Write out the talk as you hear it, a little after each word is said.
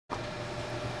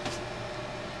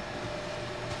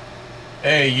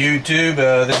Hey YouTube,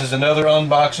 this is another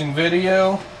unboxing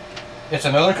video. It's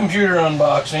another computer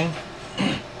unboxing.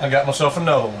 I got myself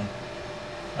another one.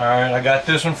 Alright, I got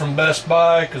this one from Best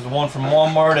Buy because the one from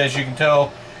Walmart, as you can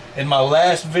tell in my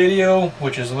last video,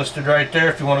 which is listed right there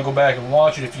if you want to go back and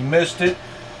watch it if you missed it,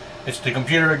 it's the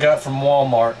computer I got from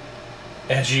Walmart.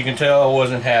 As you can tell, I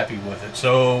wasn't happy with it,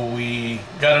 so we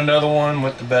got another one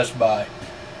with the Best Buy.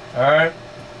 Alright,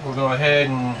 we'll go ahead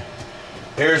and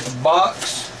here's the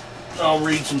box. I'll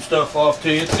read some stuff off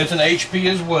to you. It's an HP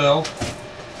as well.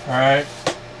 Alright.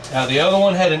 Now the other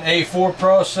one had an A4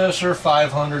 processor,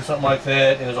 500, something like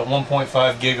that. It was a 1.5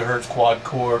 gigahertz quad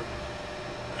core.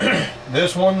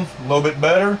 This one, a little bit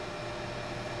better.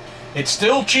 It's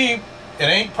still cheap. It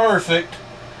ain't perfect.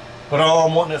 But all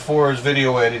I'm wanting it for is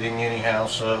video editing anyhow.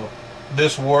 So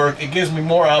this work. It gives me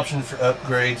more options for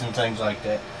upgrades and things like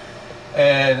that.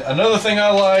 And another thing I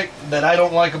like that I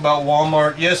don't like about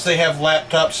Walmart, yes, they have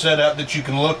laptops set up that you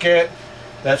can look at.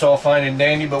 That's all fine and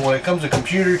dandy, but when it comes to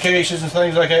computer cases and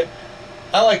things like that,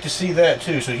 I like to see that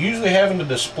too. So usually having the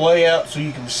display out so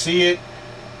you can see it,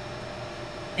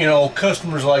 you know,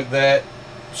 customers like that,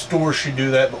 stores should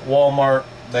do that, but Walmart,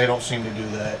 they don't seem to do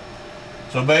that.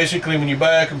 So basically when you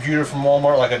buy a computer from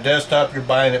Walmart, like a desktop, you're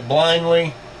buying it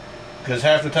blindly, because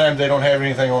half the time they don't have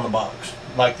anything on the box.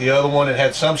 Like the other one, it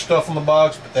had some stuff on the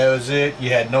box, but that was it.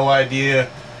 You had no idea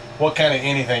what kind of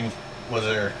anything was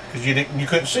there because you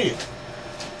couldn't see it.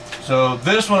 So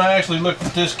this one, I actually looked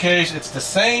at this case. It's the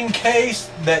same case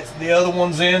that the other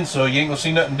one's in, so you ain't gonna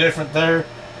see nothing different there.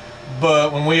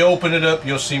 But when we open it up,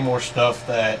 you'll see more stuff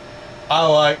that I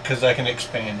like because I can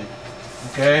expand it.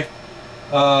 Okay.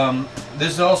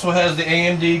 This also has the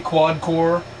AMD quad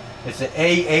core. It's an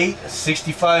A8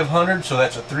 6500, so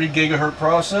that's a 3 gigahertz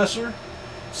processor.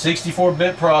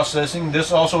 64-bit processing. This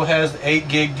also has 8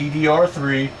 gig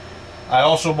DDR3. I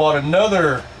also bought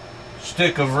another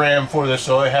stick of RAM for this,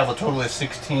 so I have a total of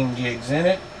 16 gigs in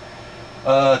it. 2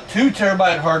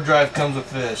 terabyte hard drive comes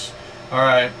with this.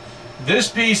 Alright,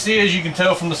 this PC, as you can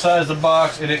tell from the size of the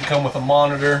box, it didn't come with a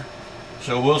monitor,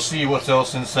 so we'll see what's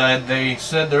else inside. They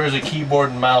said there is a keyboard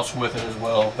and mouse with it as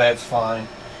well. That's fine.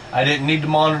 I didn't need the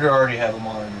monitor, I already have a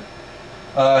monitor.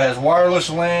 It has wireless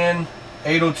LAN,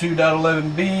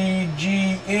 802.11b,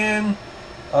 GN.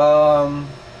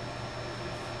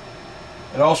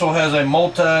 It also has a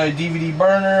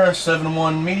multi-DVD-burner,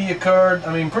 7-in-1 media card.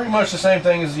 I mean, pretty much the same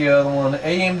thing as the other one.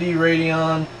 AMD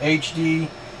Radeon HD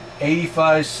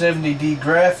 8570D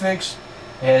graphics.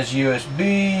 It has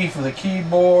USB for the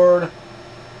keyboard.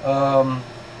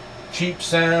 Cheap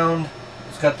sound.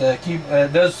 It's got the key.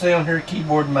 It does say on here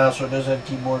keyboard and mouse, so it does have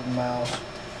keyboard and mouse.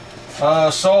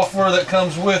 Software that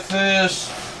comes with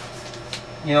this,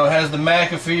 you know, it has the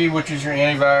McAfee, which is your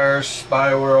antivirus,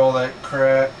 spyware, all that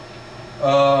crap.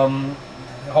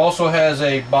 It also has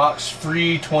a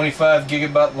box-free 25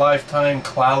 gigabyte lifetime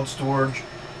cloud storage.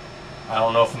 I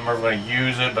don't know if I'm ever going to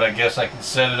use it, but I guess I can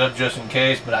set it up just in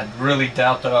case, but I really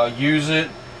doubt that I'll use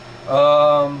it.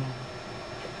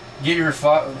 Get your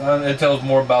it tells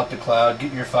more about the cloud.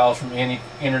 Get your files from any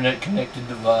internet connected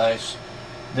device.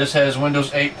 This has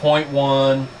Windows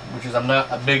 8.1, which is, I'm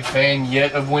not a big fan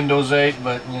yet of Windows 8,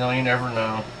 but you know, you never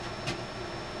know.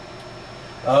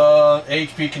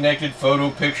 HP connected photo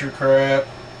picture crap.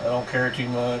 I don't care too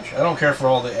much. I don't care for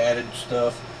all the added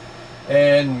stuff.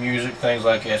 And music, things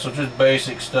like that. So just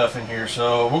basic stuff in here.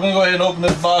 So we're going to go ahead and open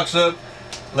this box up,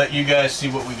 let you guys see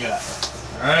what we got.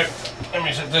 Alright, let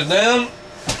me set this down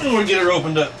and we'll get it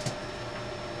opened up.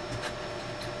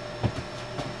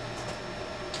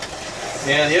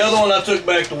 Yeah, the other one I took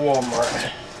back to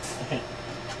Walmart.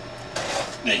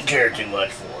 Didn't care too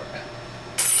much for it.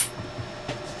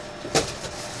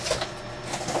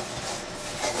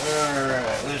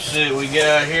 Alright, let's see what we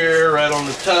got here. Right on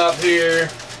the top here.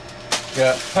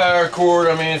 Got power cord.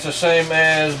 I mean, it's the same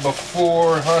as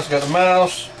before. It's got the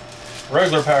mouse.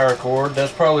 Regular power cord.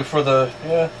 That's probably for the,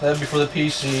 yeah, that'd be for the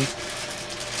PC.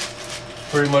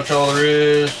 Pretty much all there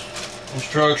is.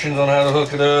 Instructions on how to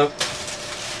hook it up.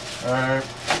 Alright.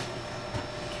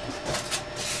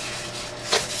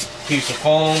 Piece of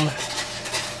foam.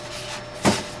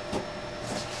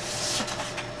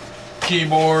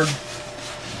 Keyboard.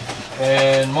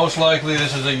 And most likely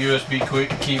this is a USB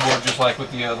quick keyboard just like with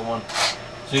the other one.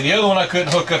 See, the other one I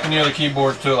couldn't hook up any other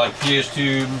keyboards to it, like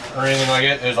PS2 or anything like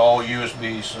that. It's all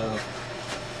USB, so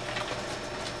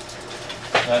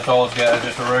that's all it's got,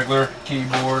 just a regular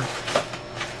keyboard.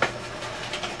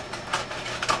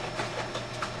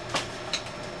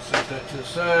 Set that to the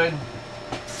side.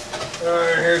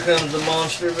 Alright, here comes the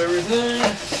monster of everything.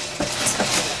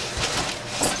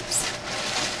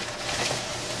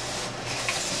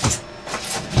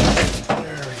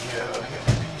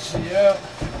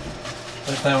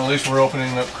 This time at least we're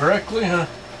opening it up correctly, huh?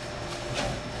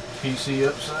 PC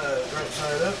upside, right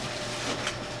side up.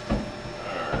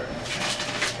 Alright,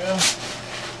 there we go.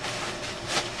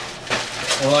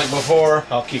 And like before,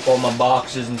 I'll keep all my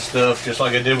boxes and stuff just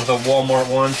like I did with the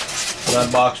Walmart one. So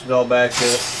I boxed it all back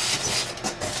up.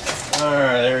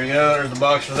 Alright, there we go. There's the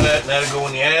box for that. That'll go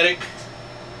in the attic.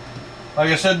 Like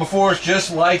I said before, it's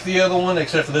just like the other one,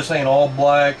 except for this ain't all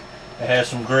black. It has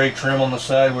some gray trim on the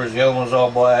side, whereas the other one's all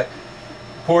black.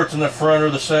 Ports in the front are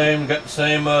the same. Got the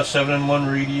same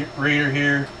 7-in-1 reader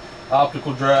here,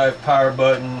 optical drive, power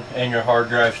button, and your hard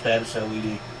drive status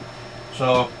LED.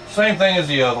 So same thing as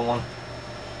the other one.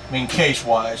 I mean,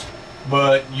 case-wise.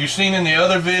 But you've seen in the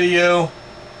other video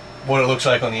what it looks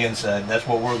like on the inside. That's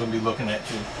what we're going to be looking at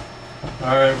too.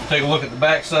 Alright, we'll take a look at the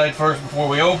back side first before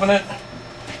we open it.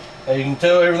 As you can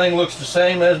tell, everything looks the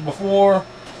same as before.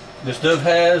 This does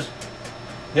has.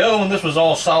 The other one, this was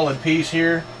all solid piece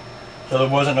here, so there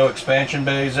wasn't no expansion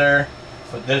bays there.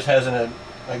 But this has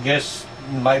I guess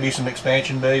might be some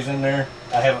expansion bays in there.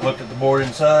 I haven't looked at the board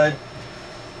inside.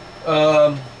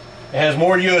 It has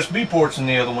more USB ports than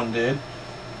the other one did.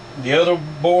 The other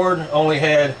board only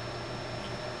had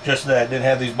just that. Didn't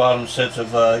have these bottom sets of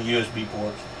USB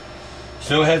ports.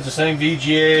 Still has the same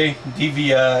VGA,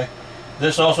 DVI.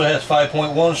 This also has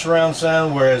 5.1 surround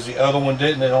sound, whereas the other one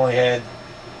didn't. It only had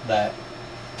that.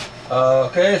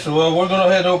 Okay, so we're going to go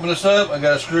ahead and open this up. I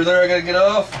got a screw there I got to get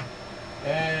off.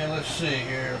 And let's see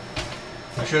here.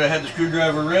 I should have had the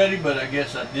screwdriver ready, but I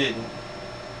guess I didn't.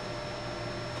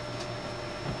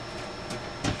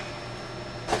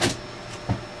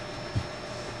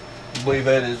 I believe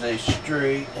that is a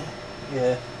straight,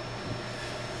 yeah.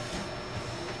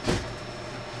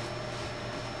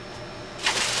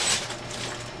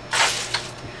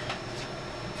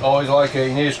 Always like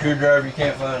you need a screwdriver, you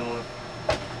can't find one.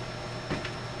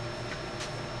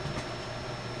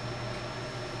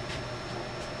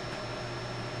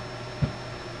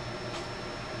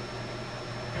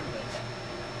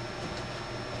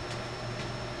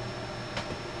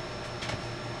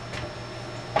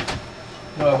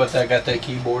 Well, but I got that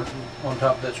keyboard on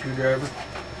top of that screwdriver.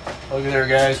 Look at there,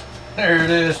 guys. There it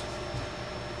is.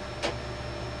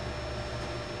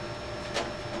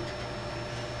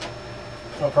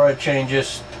 I'll probably change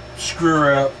this screw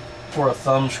out for a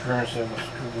thumb screw instead of a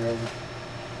screwdriver.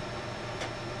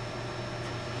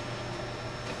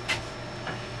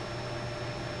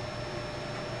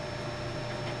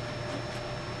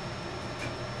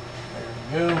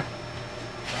 There we go.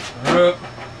 Her up.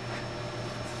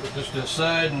 Put this to the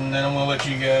side, and then I'm going to let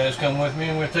you guys come with me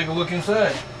and we'll take a look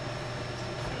inside.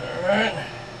 Alright.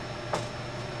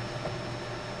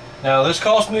 Now this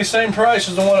cost me the same price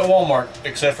as the one at Walmart,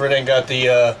 except for it ain't got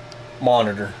the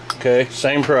monitor. Okay,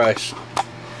 same price.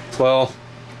 Well,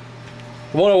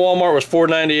 the one at Walmart was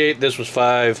 $4.98, this was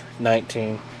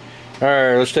 $5.19.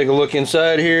 Alright, let's take a look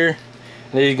inside here.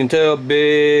 And as you can tell,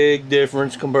 big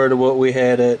difference compared to what we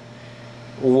had at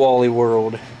Wally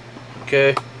World.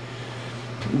 Okay,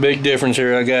 big difference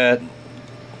here.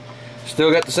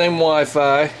 Still got the same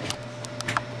Wi-Fi.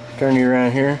 Turn you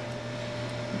around here.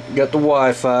 Got the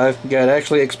Wi-Fi. Got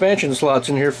actually expansion slots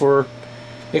in here for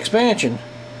expansion.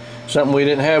 Something we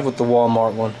didn't have with the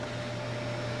Walmart one.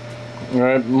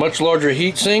 Alright, much larger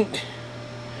heat sink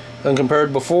than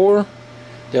compared before.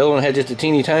 The other one had just a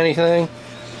teeny tiny thing.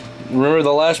 Remember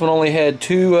the last one only had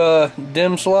 2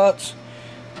 DIMM slots?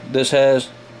 This has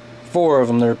 4 of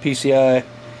them. They're PCI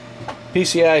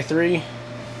 3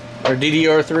 or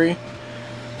DDR3.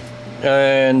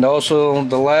 And also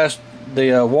the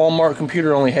Walmart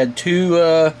computer only had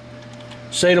 2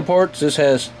 SATA ports. This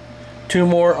has 2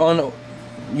 more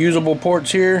unusable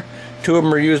ports here. 2 of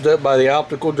them are used up by the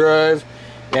optical drive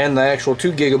and the actual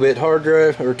 2 gigabit hard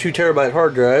drive, or 2 terabyte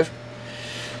hard drive.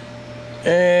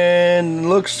 And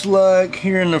looks like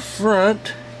here in the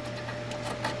front,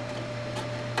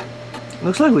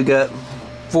 looks like we got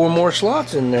 4 more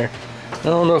slots in there. I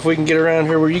don't know if we can get around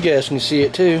here where you guys can see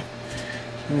it too.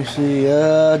 Let me see,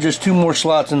 just 2 more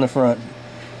slots in the front.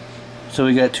 So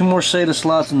we got 2 more SATA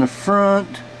slots in the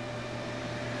front.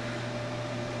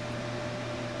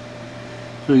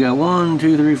 So we got 1,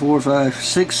 2, 3, 4, 5,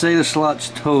 6 SATA slots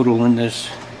total in this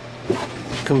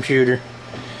computer.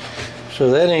 So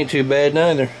that ain't too bad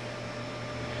neither.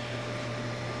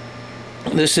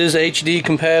 This is HD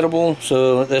compatible,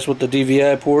 so that's what the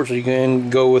DVI port, so you can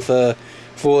go with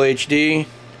full HD,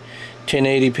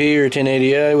 1080p or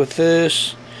 1080i with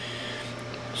this.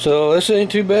 So this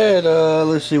ain't too bad.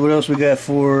 Let's see what else we got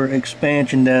for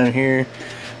expansion down here.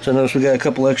 So notice we got a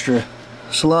couple extra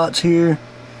slots here.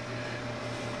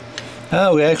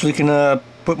 Oh, we actually can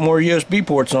put more USB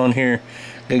ports on here.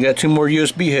 They got 2 more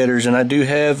USB headers, and I do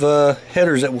have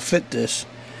headers that will fit this.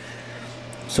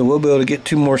 So we'll be able to get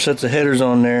 2 more sets of headers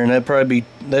on there, and that'd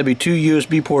be 2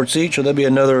 USB ports each, or that'd be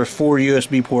another 4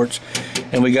 USB ports.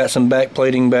 And we got some back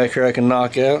plating back here I can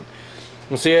knock out.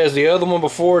 And see, as the other one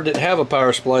before didn't have a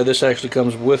power supply, this actually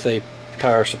comes with a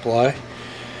power supply.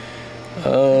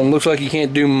 Looks like you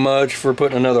can't do much for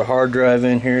putting another hard drive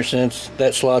in here since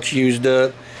that slot's used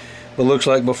up. But looks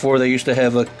like before they used to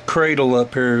have a cradle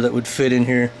up here that would fit in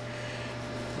here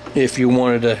if you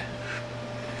wanted to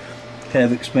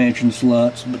have expansion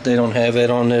slots, but they don't have that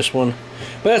on this one.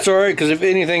 But that's alright, because if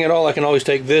anything at all, I can always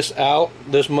take this out,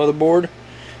 this motherboard,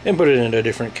 and put it in a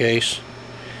different case.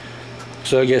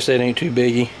 So I guess that ain't too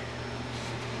biggie.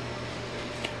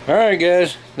 Alright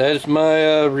guys, that's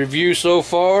my review so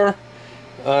far,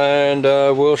 and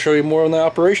we'll show you more on the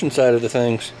operation side of the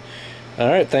things.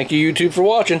 Alright, thank you YouTube for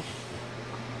watching.